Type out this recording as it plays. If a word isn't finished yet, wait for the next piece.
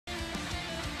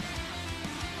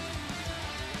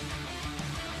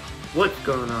What's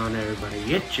going on, everybody?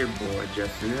 It's your boy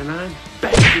Justin, and I'm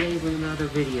back today with another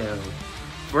video.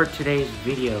 For today's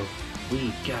video,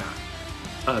 we got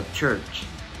Upchurch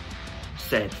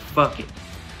Said Fuck It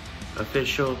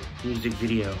official music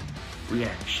video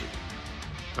reaction.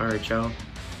 Alright, y'all.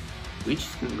 We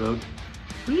just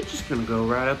gonna go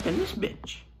right up in this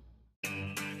bitch.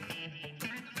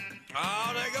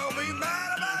 Oh, they gonna be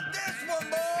mad about this one,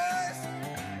 boys!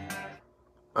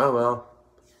 Oh well.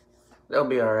 They'll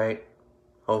be alright.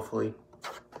 Hopefully.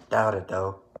 Doubt it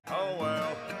though. Oh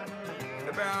well.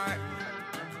 They'll be alright.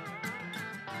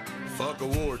 Fuck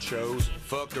award shows,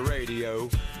 fuck the radio,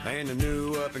 and the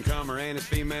new up-and-comer and his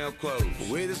female clothes.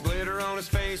 With his glitter on his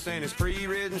face and his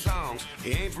pre-written songs,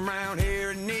 he ain't from around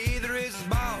here and neither is his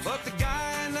boss. Fuck the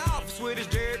guy in the office with his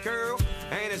jerry curl,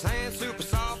 and his hands super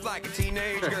soft like a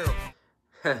teenage girl.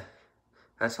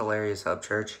 That's hilarious,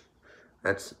 Upchurch.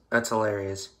 That's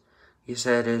hilarious. He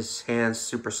said his hands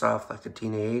super soft like a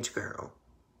teenage girl.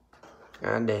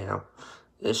 God damn.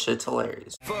 This shit's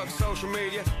hilarious. Fuck social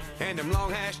media and them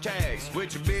long hashtags.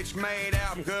 With your bitch made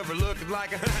album cover looking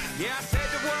like a yeah, I said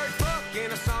the word fuck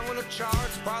in a song on the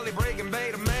charts. Probably breaking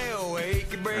beta mail. He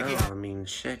could break it. I mean,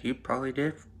 shit, you probably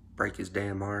did break his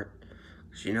damn heart.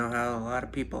 'Cause you know how a lot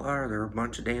of people are. They're a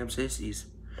bunch of damn sissies.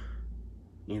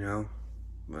 You know?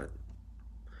 But,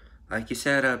 like you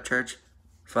said, Upchurch,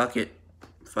 fuck it.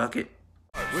 Fuck it.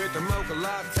 With the mocha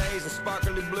lattes and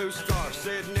sparkly blue scarf,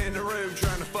 sitting in the room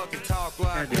trying to fucking talk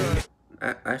like dude,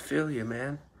 I feel you,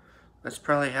 man. That's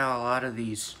probably how a lot of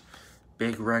these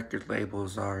big record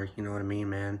labels are, you know what I mean,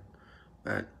 man?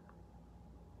 But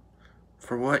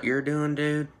for what you're doing,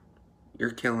 dude,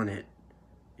 you're killing it.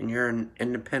 And you're an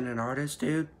independent artist,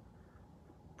 dude.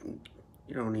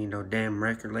 You don't need no damn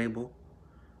record label.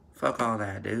 Fuck all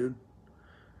that, dude.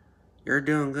 You're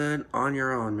doing good on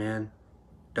your own, man.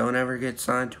 Don't ever get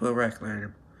signed to a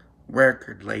record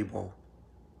label.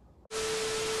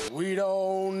 We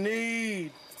don't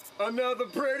need another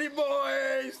pretty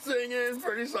boy singing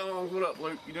pretty songs. What up,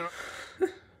 Luke? You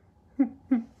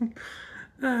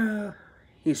doing?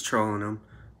 He's trolling him.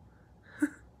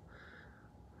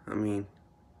 I mean,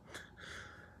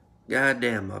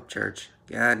 goddamn, Upchurch.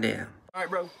 Goddamn. All right,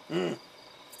 bro. You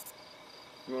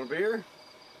want a beer?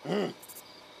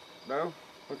 No?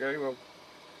 Okay, well,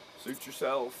 suit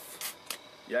yourself.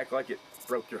 You act like it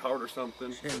broke your heart or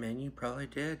something. Shit, man, you probably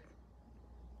did.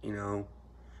 You know,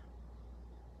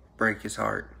 break his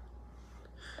heart.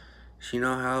 You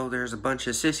know how there's a bunch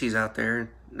of sissies out there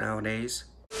nowadays.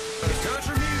 If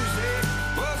country music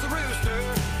was a rooster,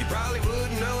 you probably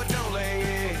wouldn't know it don't lay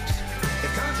eggs.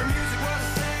 If country music was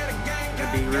a set of gang,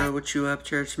 To be real with you,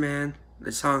 Upchurch, man,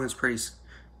 this song is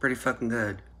pretty fucking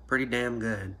good. Pretty damn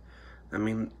good. I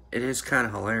mean, it is kind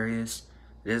of hilarious.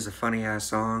 It is a funny-ass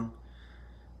song.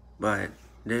 But,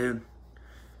 dude,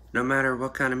 no matter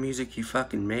what kind of music you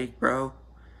fucking make, bro,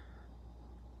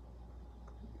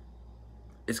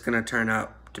 it's gonna turn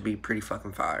out to be pretty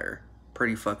fucking fire.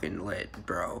 Pretty fucking lit,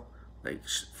 bro. Like,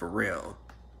 for real.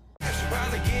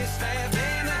 probably get stabbed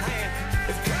in the hand.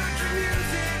 If country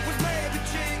music was made with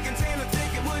chickens in a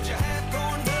ticket, would you have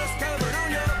corn dust covered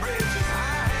on your bridges?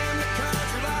 I am the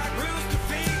country like rooster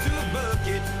feed to a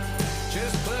bucket.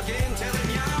 Just plucking,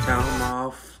 telling y'all. Tell them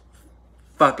all,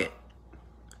 fuck it.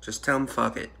 Just tell them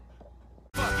fuck it.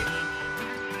 Fuck it.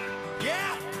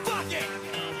 Yeah, fuck it.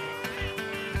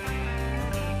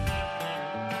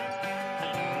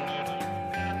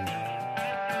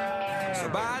 So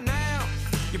by now,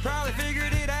 you probably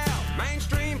figured it out.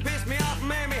 Mainstream pissed me off and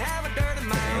made me have a dirty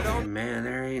mouth. Hey, man,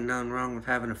 there ain't nothing wrong with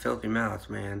having a filthy mouth,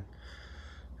 man.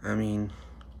 I mean,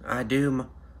 I do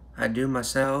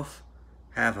myself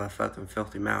have a fucking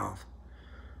filthy mouth.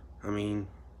 I mean,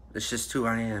 it's just who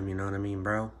I am, you know what I mean,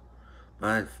 bro?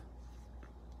 But,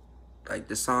 like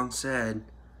the song said,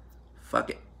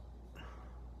 fuck it.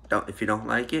 If you don't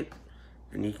like it,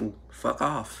 then you can fuck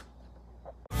off.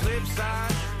 Flip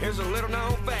side, here's a little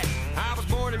known fact. I was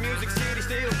born in Music City,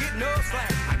 still get no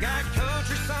slack. I got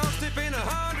country songs tipping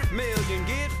 100 million.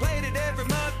 Get played at every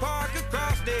mud park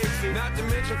across Dixie. Not to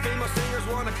mention female singers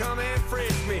wanna come and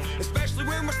frisk me, especially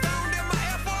when we're stoned in my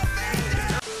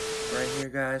F450. Right here,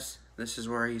 guys, this is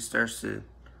where he starts to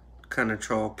kind of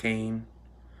troll Kane.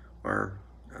 Or,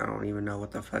 I don't even know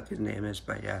what the fuck his name is,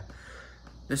 but yeah.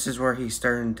 This is where he's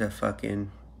starting to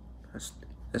fucking...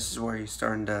 This is where he's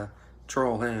starting to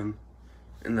troll him.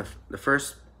 And the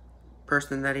first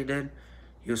person that he did,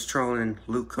 he was trolling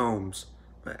Luke Combs.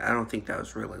 But I don't think that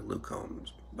was really Luke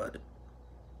Combs, but...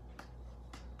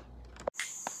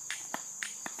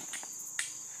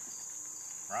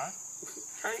 Right?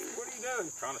 Kane, what are you doing?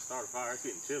 Trying to start a fire. It's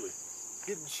getting chilly.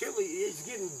 Getting chilly. It's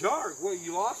getting dark. What,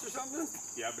 you lost or something?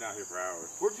 Yeah, I've been out here for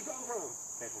hours. Where'd you come from?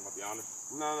 Came from up yonder.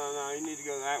 No. You need to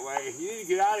go that way. You need to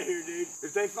get out of here, dude.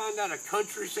 If they find out a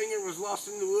country singer was lost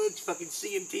in the woods, fucking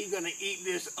CMT gonna eat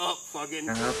this up, fucking.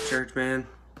 Upchurch, man.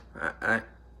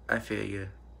 I feel you.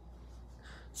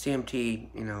 CMT,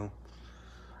 you know.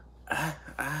 I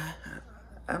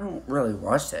don't really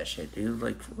watch that shit, dude.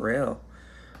 Like, for real.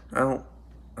 I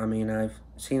mean, I've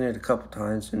seen it a couple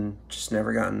times and just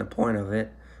never gotten the point of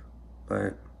it.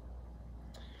 But,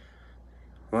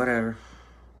 whatever.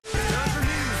 Country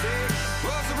music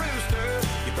was a rooster.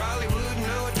 You probably wouldn't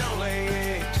know it, don't lay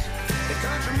eggs. The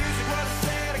country music was a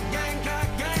set of Gamecock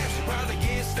gas. You probably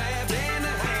get stabbed in the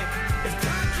hand. If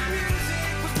country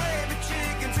music was baby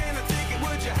chickens in a thicket,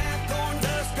 would you have corn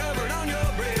dust covered on your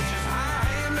bridges? I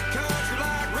am the country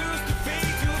like rooster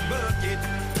feet to a bucket.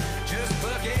 Just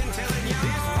fucking telling you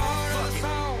this part of the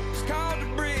song is called The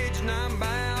Bridge, and I'm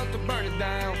about to burn it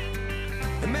down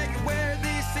and make it where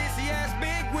these sissy ass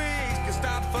big wigs can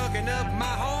stop fucking up my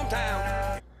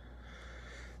hometown.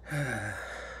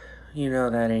 You know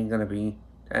that ain't gonna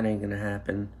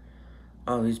happen.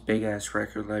 All these big ass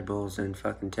record labels in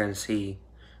fucking Tennessee,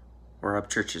 where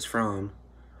Upchurch is from,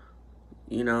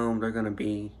 you know, they're gonna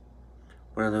be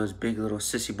one of those big little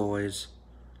sissy boys,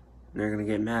 and they're gonna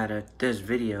get mad at this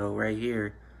video right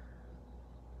here.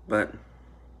 But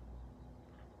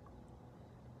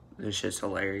this shit's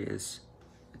hilarious.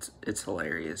 It's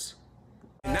hilarious.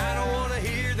 And I don't wanna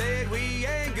hear that we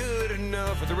ain't good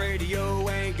enough, or the radio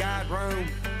ain't got room.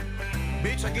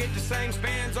 Bitch, I get the same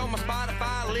spins on my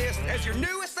Spotify list as your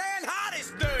newest and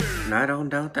hottest dude. And I don't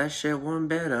doubt that shit one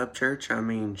bit, Upchurch. I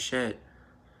mean, shit.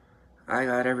 I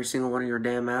got every single one of your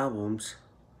damn albums.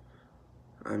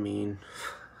 I mean...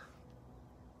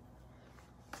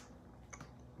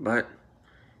 But,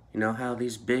 you know how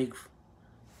these high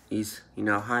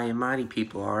and mighty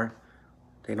people are.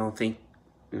 They don't think,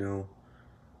 you know...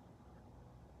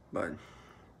 But,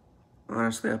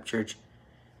 honestly, Upchurch,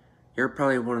 you're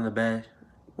probably one of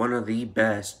the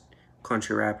best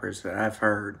country rappers that I've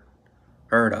heard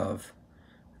of.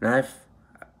 And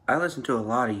I listen to a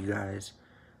lot of you guys.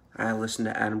 I listen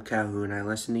to Adam Calhoun, I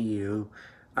listen to you,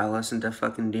 I listen to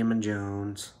fucking Demon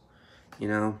Jones, you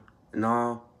know, and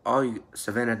all you,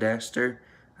 Savannah Dexter,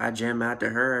 I jam out to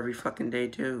her every fucking day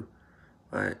too.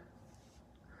 But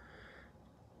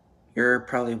you're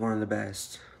probably one of the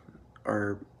best,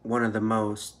 or one of the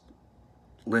most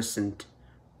listened,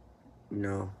 you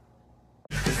know.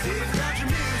 If country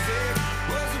music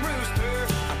was a rooster,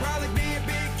 I'd probably be a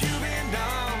big Cuban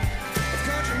dog. If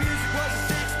country music was a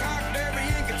six-cock derby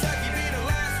in Kentucky, be the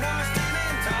last one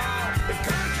standing tall. If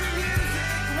country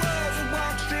music was a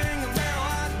walk string, a barrel,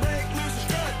 I'd break loose and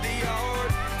strut the yard.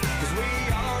 'Cause we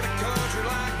are the country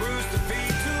like rooster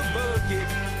feet to a bucket,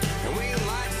 and we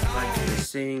like songs. Like to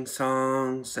sing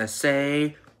songs that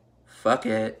say, fuck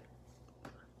it.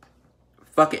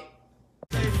 Fuck it.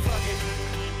 Say fuck it.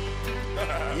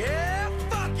 Yeah,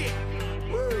 fuck it.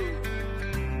 Woo.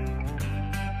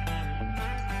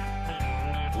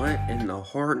 What in the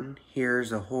Horton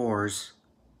hears a whores?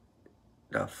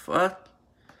 The fuck?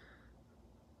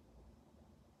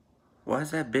 Why is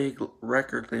that big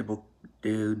record label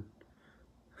dude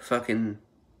fucking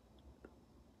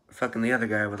the other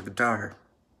guy with a guitar?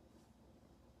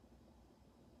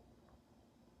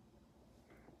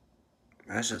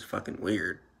 That's just fucking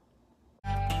weird.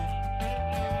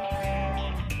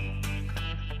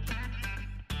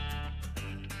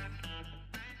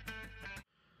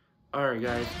 Alright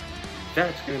guys,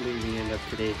 that's going to be the end of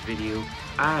today's video.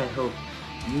 I hope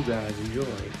you guys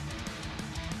enjoyed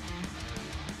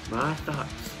my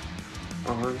thoughts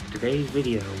on today's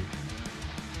video.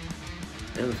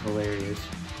 It was hilarious,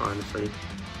 honestly.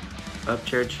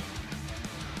 Upchurch,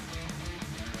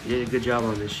 you did a good job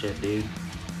on this shit, dude.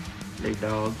 Big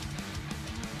dog.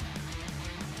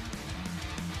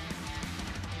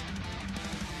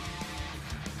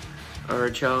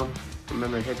 Alright, y'all.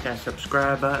 Remember to hit that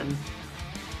subscribe button.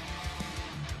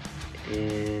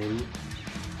 And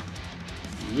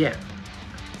yeah.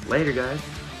 Later, guys.